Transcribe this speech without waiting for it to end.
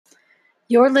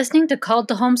You're listening to Called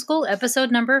to Homeschool,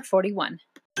 episode number 41.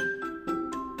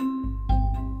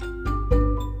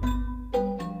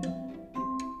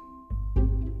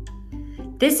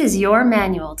 This is your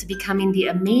manual to becoming the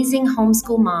amazing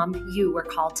homeschool mom you were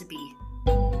called to be.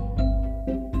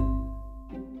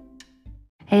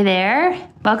 Hey there,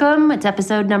 welcome. It's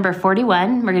episode number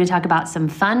 41. We're going to talk about some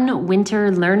fun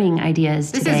winter learning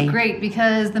ideas today. This is great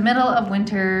because the middle of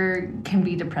winter can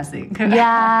be depressing.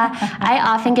 Yeah, I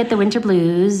often get the winter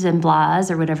blues and blahs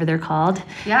or whatever they're called.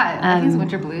 Yeah, I think it's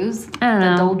winter blues. I don't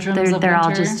know. The doldrums they're of all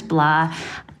winter. just blah.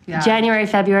 Yeah. January,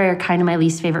 February are kind of my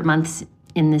least favorite months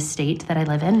in this state that I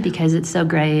live in because it's so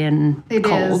gray and It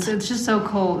cold. is. It's just so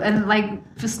cold. And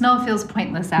like the snow feels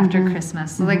pointless after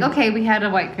Christmas. So like, okay, we had a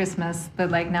white Christmas, but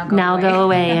like now Go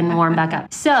away and warm back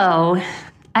up. So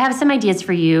I have some ideas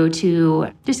for you to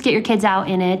just get your kids out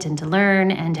in it and to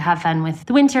learn and to have fun with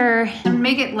the winter. And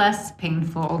make it less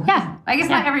painful. Yeah. I guess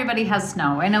not everybody has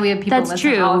snow. I know we have people That's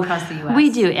listen true. all across the U.S.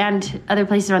 We do, and other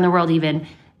places around the world even.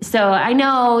 So I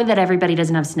know that everybody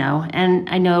doesn't have snow, and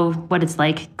I know what it's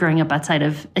like growing up outside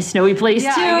of a snowy place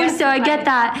Yeah, too. I guess So I get I-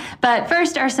 that. But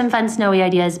first are some fun snowy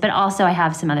ideas, but also I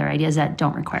have some other ideas that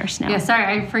don't require snow. Yeah, sorry,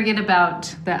 I forget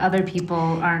about that other people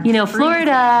aren't You know, freezing.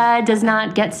 Florida does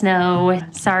not get snow.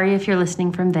 Sorry if you're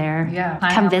listening from there. Yeah.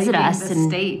 Come I'm visit leaving us. the And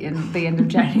state in the end of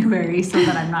January so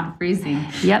that I'm not freezing.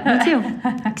 yep, me too.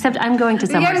 Except I'm going to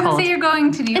Yeah, I somewhere was gonna cold. say you're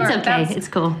going to New York. It's okay. That's- It's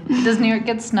cool. Does New York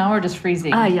get snow or just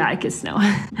freezing? Yeah, I get snow.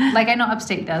 Like I know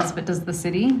upstate does, but does the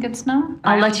city get snow?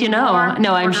 I'll let you know. Or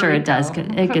No, I'm Puerto sure it does.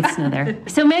 Rico? It gets snow there.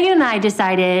 So Megan and I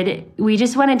decided we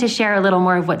just wanted to share a little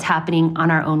more of what's happening on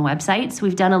our own websites.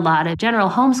 We've done a lot of general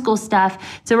homeschool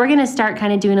stuff. So we're going to start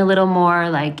kind of doing a little more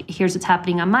like, here's what's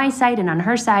happening on my site and on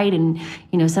her site and,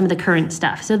 you know, some of the current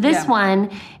stuff. So this one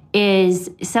is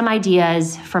some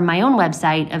ideas from my own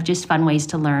website of just fun ways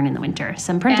to learn in the winter.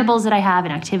 Some printables that I have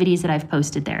and activities that I've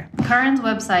posted there. Karen's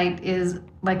website is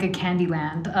like a candy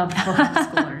land of for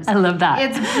homeschoolers. I love that.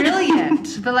 It's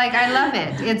brilliant, but like I love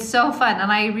it. It's so fun,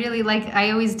 and I really like. I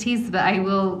always tease, but I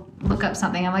will look up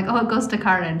something. I'm like, oh, it goes to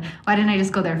Karen. Why didn't I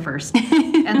just go there first?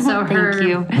 And so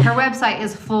her website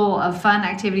is full of fun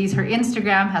activities. Her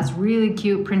Instagram has really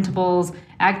cute printables,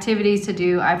 activities to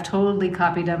do. I've totally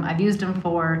copied them. I've used them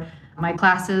for my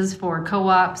classes, for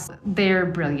co-ops. They're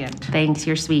brilliant. Thanks,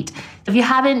 you're sweet. If you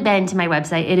haven't been to my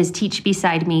website, it is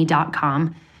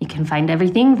teachbesideme.com. You can find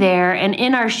everything there. And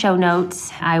in our show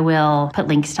notes, I will put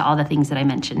links to all the things that I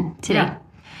mentioned today. Yeah.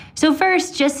 So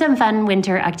first, just some fun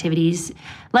winter activities.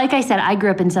 Like I said, I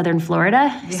grew up in southern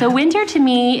Florida. So winter to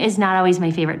me is not always my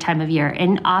favorite time of year.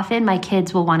 And often my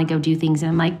kids will want to go do things. And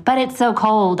I'm like, but it's so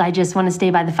cold. I just want to stay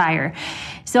by the fire.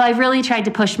 So I've really tried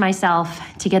to push myself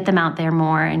to get them out there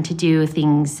more and to do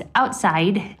things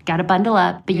outside. Got to bundle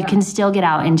up, but you can still get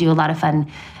out and do a lot of fun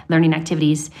learning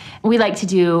activities. We like to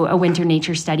do a winter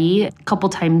nature study a couple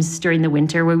times during the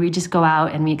winter where we just go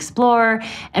out and we explore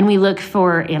and we look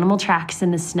for animal tracks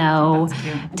in the snow,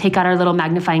 take out our little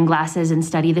magnifying glasses and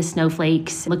study the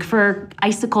snowflakes, look for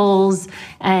icicles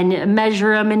and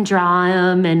measure them and draw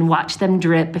them and watch them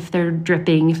drip if they're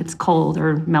dripping, if it's cold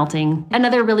or melting.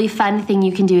 Another really fun thing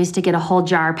you can do is to get a whole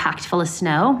jar packed full of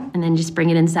snow and then just bring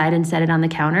it inside and set it on the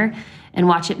counter and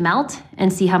watch it melt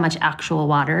and see how much actual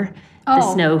water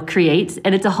the snow creates,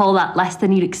 and it's a whole lot less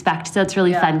than you'd expect. So it's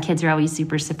really fun. Kids are always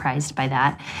super surprised by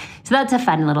that. So that's a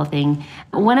fun little thing.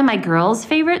 One of my girls'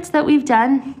 favorites that we've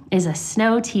done is a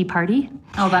snow tea party.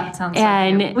 Oh, that sounds so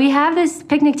And cute. we have this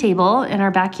picnic table in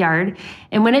our backyard.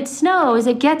 And when it snows,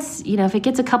 it gets, you know, if it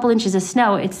gets a couple inches of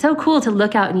snow, it's so cool to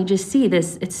look out and you just see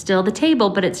this. It's still the table,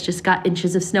 but it's just got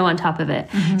inches of snow on top of it.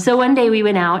 So one day we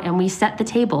went out and we set the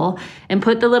table and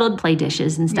put the little play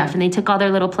dishes and stuff. And they took all their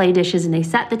little play dishes and they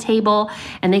set the table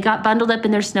and they got bundled up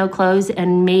in their snow clothes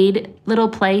and made little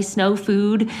play snow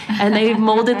food. And they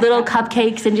molded little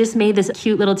cupcakes and just made this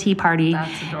cute little tea party.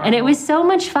 That's adorable. And it was so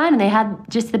much fun. And they had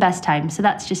just the best time. So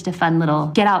that's just a fun little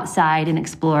get outside and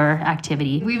explore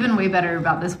activity. We've been way better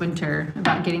about this winter,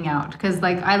 about getting out. Because,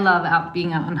 like, I love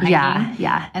being out and hiking.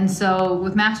 Yeah. And so,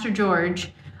 with Master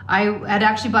George, I had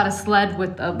actually bought a sled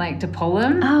with, to pull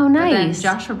him. Oh, But then nice.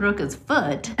 Joshua broke his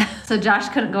foot. So, Josh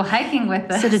couldn't go hiking with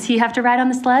us. So does he have to ride on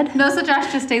the sled? No, so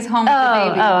Josh just stays home with the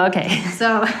baby. Oh, okay.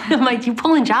 So, I'm like, you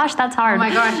pulling Josh? That's hard. oh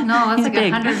my gosh, no, that's He's like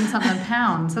big. 100 and something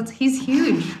pounds. He's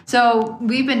huge. So,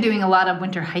 we've been doing a lot of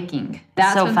winter hiking.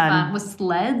 That's So been fun. with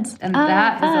sleds, and Oh,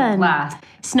 that is a fun. blast.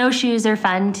 Snowshoes are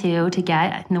fun too to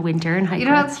get in the winter and hike You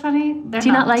know with. what's funny? Do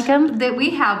you not like them? That we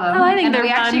have them. Oh, I think and they're we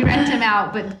actually fun. rent them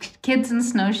out, but kids in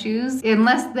snowshoes snowshoes,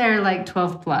 unless they're like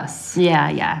 12 plus.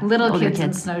 Yeah. Little kids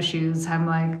in snowshoes, I'm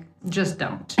like, just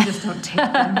don't take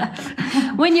them.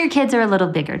 When your kids are a little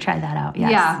bigger, try that out.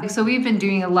 Yes. Yeah. So we've been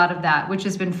doing a lot of that, which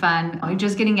has been fun.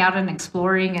 Just getting out and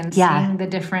exploring and seeing the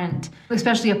different,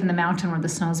 especially up in the mountain where the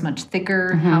snow is much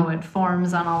thicker, how it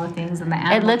forms on all the things and the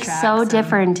animal It looks so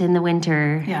different in the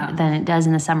winter than it does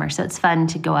in the summer. So it's fun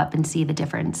to go up and see the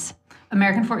difference.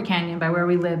 American Fork Canyon, by where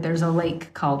we live, there's a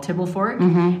lake called Tibble Fork,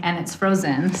 and it's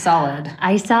frozen solid.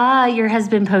 I saw your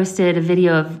husband posted a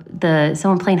video of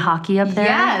someone playing hockey up there.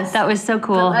 Yes. That was so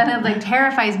cool. And it like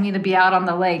terrifies me to be out on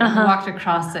the lake. And we walked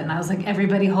across it, and I was like,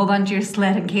 everybody hold on to your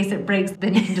sled in case it breaks,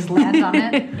 then you can just land on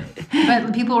it.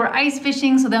 But people were ice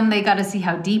fishing, so then they got to see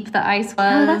how deep the ice was.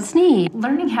 Oh, that's neat.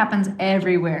 Learning happens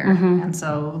everywhere. And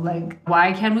so, like,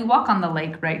 why can we walk on the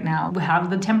lake right now? How do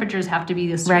the temperatures have to be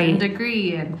a certain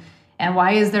degree? And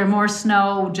why is there more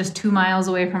snow just 2 miles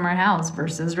away from our house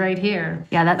versus right here?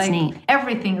 Yeah, that's neat.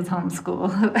 Everything is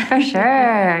homeschool. For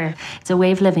sure. It's a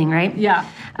way of living, right? Yeah.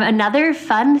 Another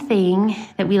fun thing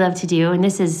that we love to do, and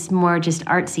this is more just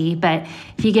artsy, but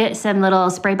if you get some little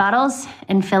spray bottles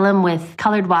and fill them with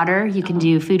colored water, you can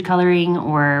do food coloring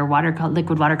or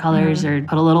liquid watercolors or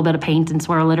put a little bit of paint and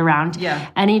swirl it around. Yeah.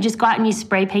 And you just go out and you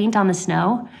spray paint on the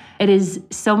snow. It is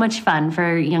so much fun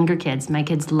for younger kids. My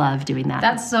kids love doing that.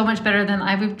 That's so much better than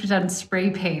I've done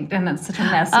spray paint, and it's such a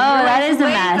mess. Oh, that is a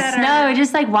mess. Better. No,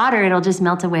 just like water, it'll just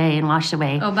melt away and wash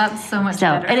away. Oh, that's so much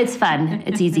better. And it's fun.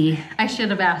 It's easy. I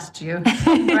should have asked you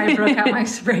before I broke out my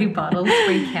spray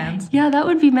cans. Yeah, that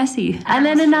would be messy. And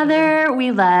then another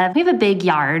we have a big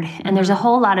yard, and there's a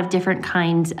whole lot of different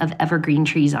kinds of evergreen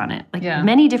trees on it.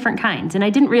 Many different kinds. And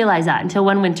I didn't realize that until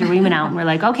one winter we went out and we're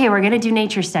like, okay, we're going to do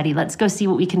nature study. Let's go see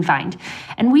what we can find.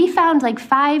 And we found like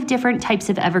 5 different types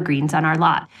of evergreens on our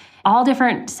lot, all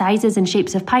different sizes and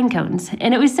shapes of pine cones.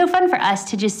 And it was so fun for us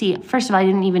to just see. First of all, I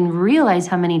didn't even realize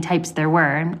how many types there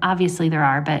were. And obviously there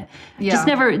are, but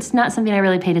it's not something I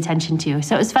really paid attention to.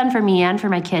 So it was fun for me and for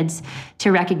my kids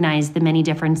to recognize the many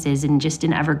differences in just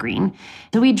an evergreen.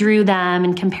 So we drew them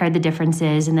and compared the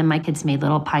differences. And then my kids made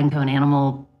little pine cone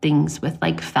animal things with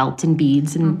like felt and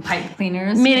beads and pipe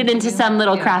cleaners. Made it into some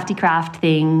little crafty craft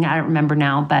thing. I don't remember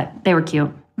now, but they were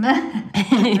cute.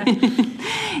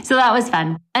 So that was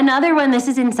fun. Another one, this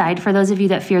is inside for those of you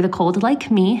that fear the cold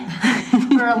like me.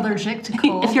 Or allergic to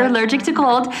cold. If you're allergic to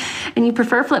cold and you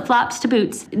prefer flip-flops to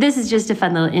boots, this is just a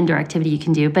fun little indoor activity you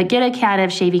can do. But get a can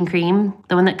of shaving cream,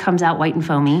 the one that comes out white and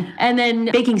foamy, and then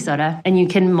baking soda. And you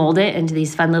can mold it into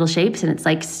these fun little shapes, and it's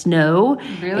like snow.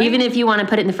 Really? Even if you want to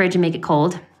put it in the fridge and make it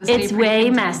cold. It's way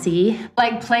messy.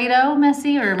 Like Play-Doh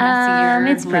messy or messier?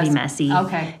 It's pretty messy.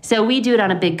 Okay. So we do it on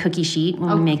a big cookie sheet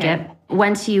when we make it.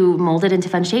 Once you mold it into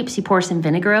fun shapes, you pour some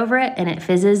vinegar over it, and it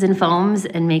fizzes and foams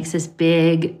and makes this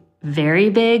big, very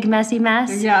big, messy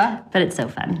mess. Yeah. But it's so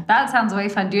fun. That sounds way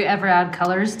fun. Do you ever add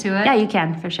colors to it? Yeah, you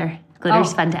can, for sure.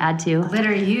 Glitter's fun to add to.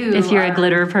 Glitter, if you're a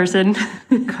glitter person.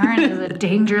 Karen is a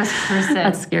dangerous person.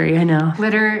 That's scary, I know.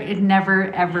 Glitter, it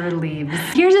never, ever leaves.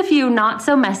 Here's a few not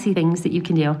so messy things that you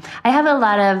can do. I have a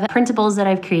lot of printables that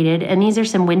I've created, and these are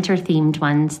some winter-themed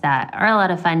ones that are a lot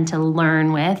of fun to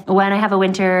learn with. When I have a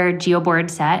winter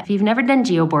geoboard set, if you've never done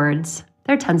geoboards,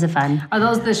 they're tons of fun. Are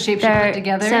those the shapes you put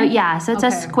together? So it's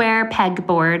a square peg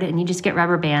board, and you just get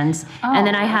rubber bands. And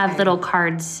then I have little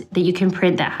cards that you can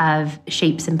print that have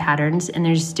shapes and patterns, and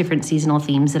there's different seasonal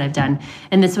themes that I've done.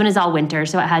 And this one is all winter,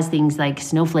 so it has things like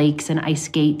snowflakes and ice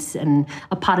skates and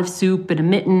a pot of soup and a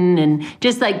mitten and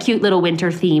just like cute little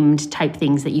winter-themed type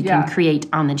things that you can create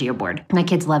on the geoboard. My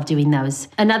kids love doing those.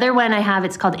 Another one I have,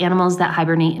 it's called Animals That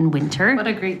Hibernate in Winter. What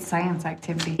a great science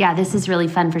activity. Yeah, this is really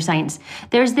fun for science.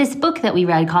 There's this book that we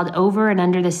read called Over and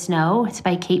Under the Snow. It's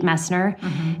by Kate Messner.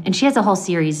 And she has a whole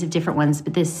series of different ones,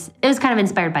 but it was kind of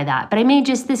inspired by that. But I made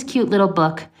just this cute little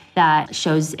book that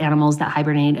shows animals that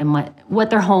hibernate and what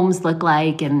their homes look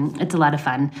like, and it's a lot of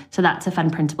fun. So that's a fun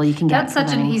printable you can get. That's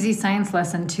such an easy science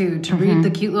lesson, too, to read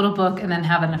the cute little book and then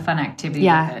having a fun activity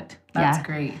with it. That's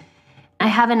great. I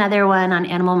have another one on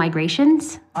animal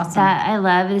migrations that I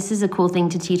love. This is a cool thing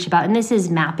to teach about, and this is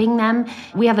mapping them.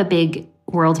 We have a big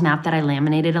world map that I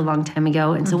laminated a long time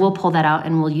ago, and so we'll pull that out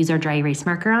and we'll use our dry erase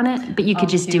marker on it, but you could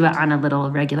just do it on a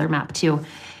little regular map too.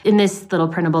 In this little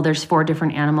printable, there's 4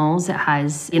 different animals. It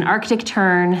has an Arctic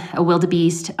tern, a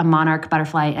wildebeest, a monarch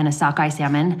butterfly, and a sockeye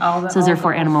salmon. So those are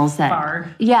 4 animals that,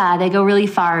 they go really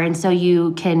far. And so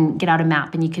you can get out a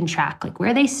map and you can track like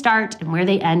where they start and where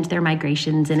they end their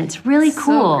migrations. And it's really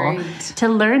cool to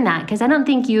learn that, because I don't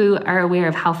think you are aware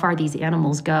of how far these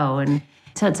animals go. And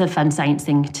so it's a fun science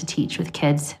thing to teach with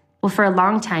kids. Well, for a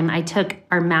long time, I took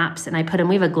our maps and I put them,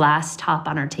 we have a glass top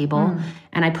on our table,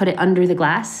 and I put it under the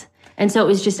glass. And so it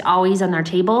was just always on our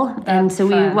table. And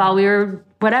so while we were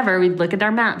we'd look at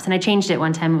our maps. And I changed it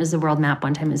one time. It was a world map.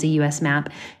 One time it was a U.S. map.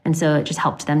 And so it just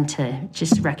helped them to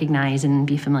just recognize and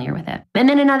be familiar with it. And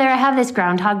then I have this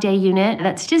Groundhog Day unit.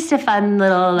 That's just a fun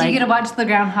little, Do you get to watch the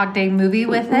Groundhog Day movie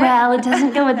with it? Well, it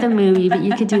doesn't go with the movie, but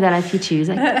you could do that if you choose.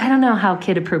 I don't know how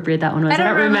kid appropriate that one was. I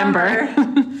don't remember.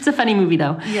 It's a funny movie,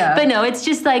 though. Yeah. But no, it's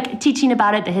just like teaching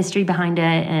about it, the history behind it,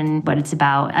 and what it's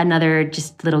about. Another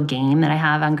just little game that I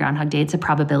have on Groundhog Day. It's a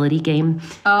probability game.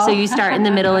 Oh. So you start in the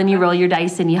middle and you roll your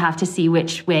dice and you have to see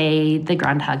which way the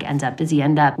groundhog ends up. Does he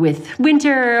end up with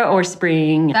winter or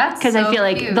spring? Because I feel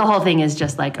like the whole thing is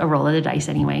just like a roll of the dice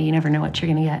anyway. You never know what you're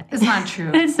going to get. It's not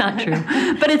true. It's not true.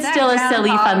 But it's still a silly,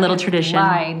 fun little tradition.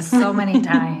 Lied so many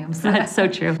times. That's so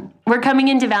true. We're coming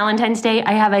into Valentine's Day.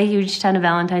 I have a huge ton of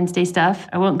Valentine's Day stuff.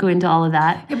 I won't go into all of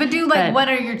that. Yeah, but what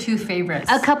are your 2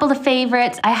 favorites? A couple of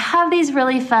favorites. I have these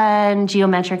really fun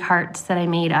geometric hearts that I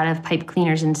made out of pipe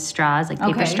cleaners and straws, like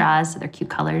paper straws, so they're cute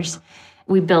colors.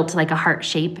 We built like a heart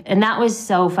shape, and that was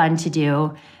so fun to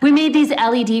do. We made these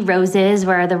LED roses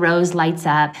where the rose lights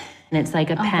up, and it's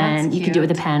like a pen. You could do it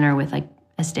with a pen or with like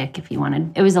a stick if you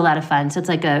wanted. It was a lot of fun. So it's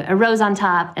like a rose on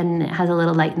top, and it has a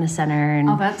little light in the center.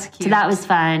 And that's cute. So that was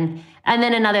fun. And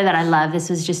then another that I love, this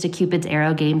was just a Cupid's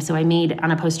arrow game. So I made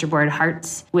on a poster board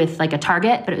hearts with like a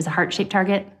target, but it was a heart-shaped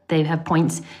target. They have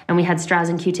points, and we had straws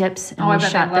and Q-tips, and we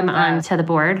shot them onto the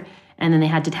board. And then they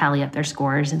had to tally up their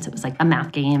scores, and so it was like a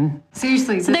math game.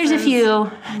 Seriously. So there's a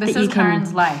few. This is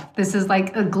Karen's life. This is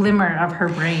like a glimmer of her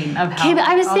brain of how. Okay, but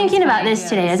I was thinking about this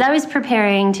today as I was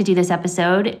preparing to do this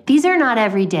episode. These are not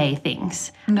everyday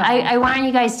things. No. I want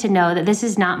you guys to know that this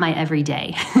is not my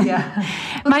everyday. Yeah.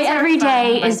 Well, my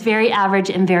everyday is very average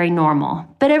and very normal.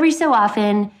 But every so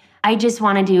often, I just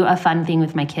want to do a fun thing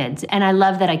with my kids. And I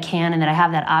love that I can and that I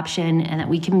have that option and that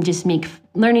we can just make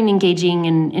learning engaging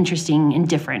and interesting and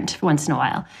different once in a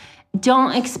while.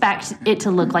 Don't expect it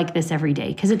to look like this every day,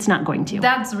 because it's not going to.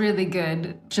 That's really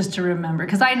good just to remember,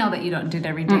 because I know that you don't do it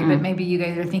every day, but maybe you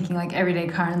guys are thinking like everyday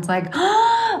Karen's like,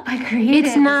 oh, I created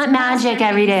It's not magic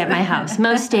every day at my house.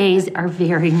 Most days are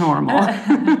very normal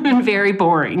and very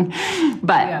boring.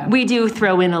 But we do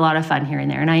throw in a lot of fun here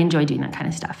and there, and I enjoy doing that kind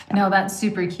of stuff. No, that's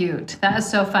super cute. That is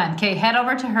so fun. Okay, head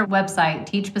over to her website,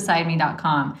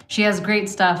 teachbesideme.com. She has great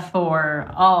stuff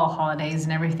for all holidays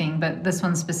and everything, but this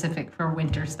one's specific for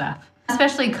winter stuff.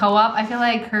 Especially co-op. I feel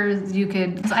like hers, you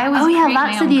could... I always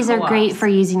lots of these co-ops. Are great for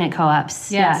using at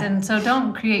co-ops. Yes, and so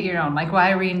don't create your own. Like,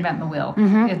 why reinvent the wheel?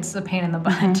 It's a pain in the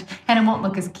butt, and it won't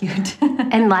look as cute.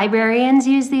 And librarians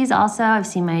use these also. I've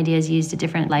seen my ideas used at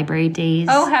different library days.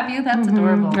 Oh, have you? That's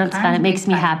adorable. That's fun. It makes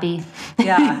me happy.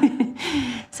 Yeah.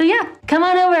 So yeah, come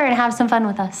on over and have some fun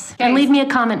with us. And leave me a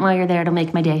comment while you're there. It'll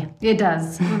make my day. It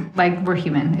does. Like, we're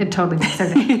human. It totally makes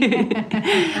our day.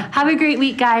 Have a great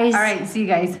week, guys. All right. See you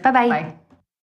guys. Bye-bye. Bye.